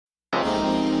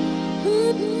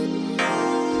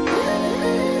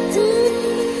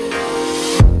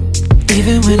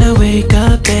Even when I wake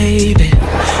up, baby.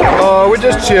 Oh, we're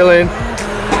just chilling,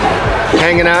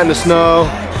 hanging out in the snow.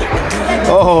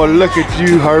 Oh, look at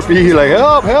you, Harper. You're like,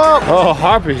 help, help. Oh,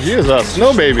 Harper, she is a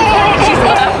snow baby. What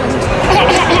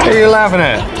are you laughing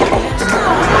at?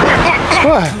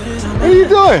 What? What are you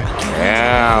doing?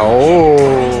 Yeah,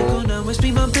 oh.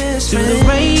 Through the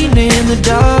rain and the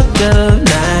dark of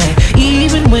night,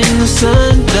 even when the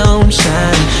sun don't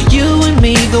shine, you and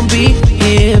me gon' be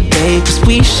here, babe, 'cause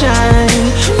we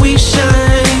shine, baby,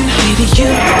 you.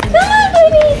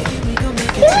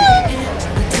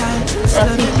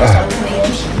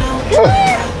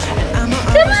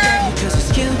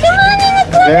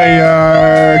 There you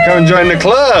are. Come join the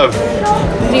club.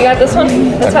 You got this one?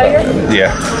 The tiger?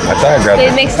 Yeah, I thought I grabbed They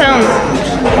it. make sounds.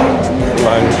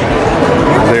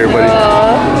 There, buddy.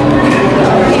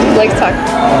 He likes talk.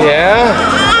 Yeah.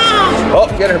 Oh,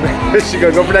 get her, man. She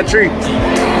gonna go for that tree.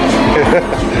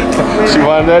 She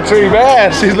wanted that tree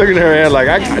bad. She's looking at her hand like,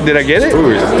 did I get it?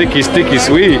 Ooh, sticky, sticky,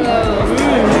 sweet.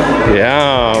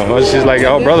 Yeah. Well, she's like,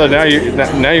 oh, brother, now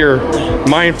you're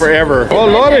mine forever. Oh,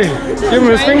 Lordy, give him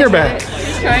his finger back.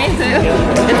 Trying to.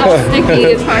 It's all sticky,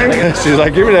 it's hard. She's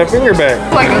like, give me that finger back.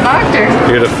 Like a doctor.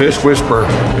 You're the fish whisperer.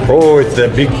 Oh, it's a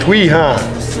big twee, huh?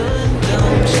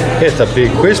 It's a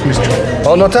big Christmas tree.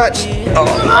 Oh, no touch. Oh.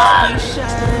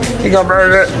 You gonna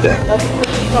burn it.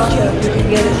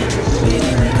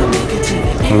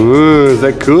 Ooh, is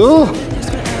that cool?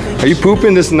 Are you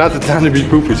pooping? This is not the time to be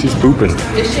pooping. She's pooping.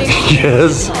 Is she?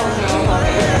 Yes.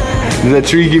 Did that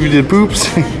tree give you the poops?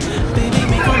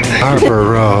 Harper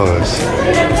Rose.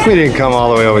 We didn't come all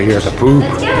the way over here to poop.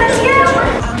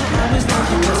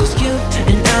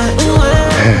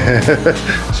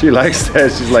 She likes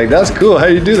that. She's like, that's cool. How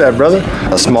do you do that, brother?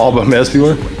 A small but messy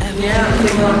one? Yeah,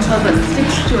 they go until it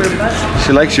sticks to her butt.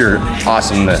 She likes your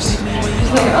awesomeness.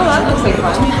 She's like, oh, that looks like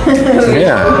fun.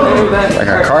 Yeah, like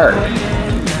a cart.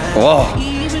 Whoa.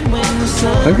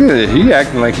 Look at it. He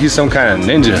acting like he's some kind of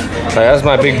ninja. Like, that's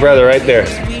my big brother right there,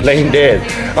 laying dead.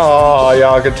 Oh,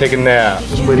 y'all could take a nap.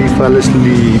 Somebody fell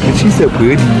asleep, and she's so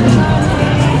pretty.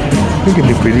 Look at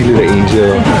the pretty little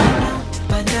angel.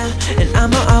 And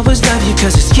I'ma always love you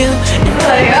 'cause it's you.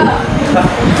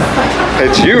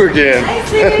 It's you again. I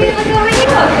see, look over you.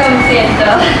 Welcome,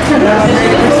 Santa.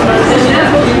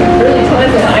 Really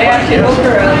pleasant. I actually woke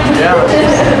her up. Yeah.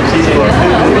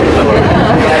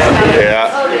 Yeah.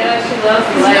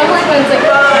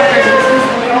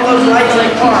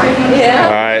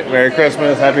 All right, Merry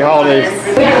Christmas, Happy Holidays.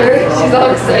 She's all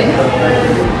excited.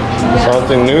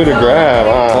 Something new to grab,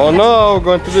 huh? Oh no,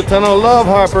 going through the tunnel of love,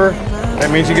 Harper. That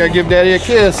means you gotta give Daddy a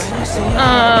kiss.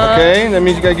 Okay, that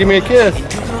means you gotta give me a kiss. You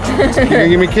gonna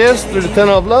give me a kiss through the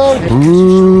tunnel of love?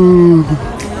 Ooh,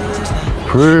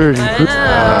 pretty.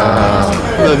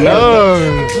 The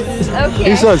nose. Okay.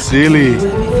 He's so silly.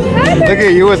 Look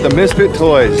at you with the misfit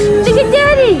toys. Look at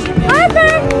Daddy. Harper.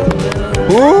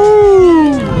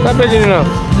 Ooh! Stop picking your nose.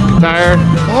 Tired?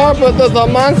 Oh, but that's a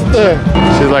monster.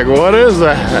 She's like, what is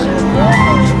that?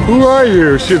 Who are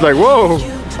you? She's like, whoa.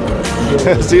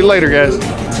 See you later, guys. Is that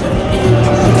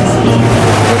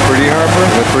pretty, Harper?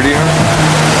 Is that pretty,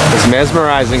 Harper? It's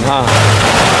mesmerizing, huh?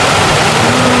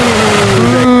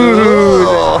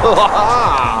 Ooh.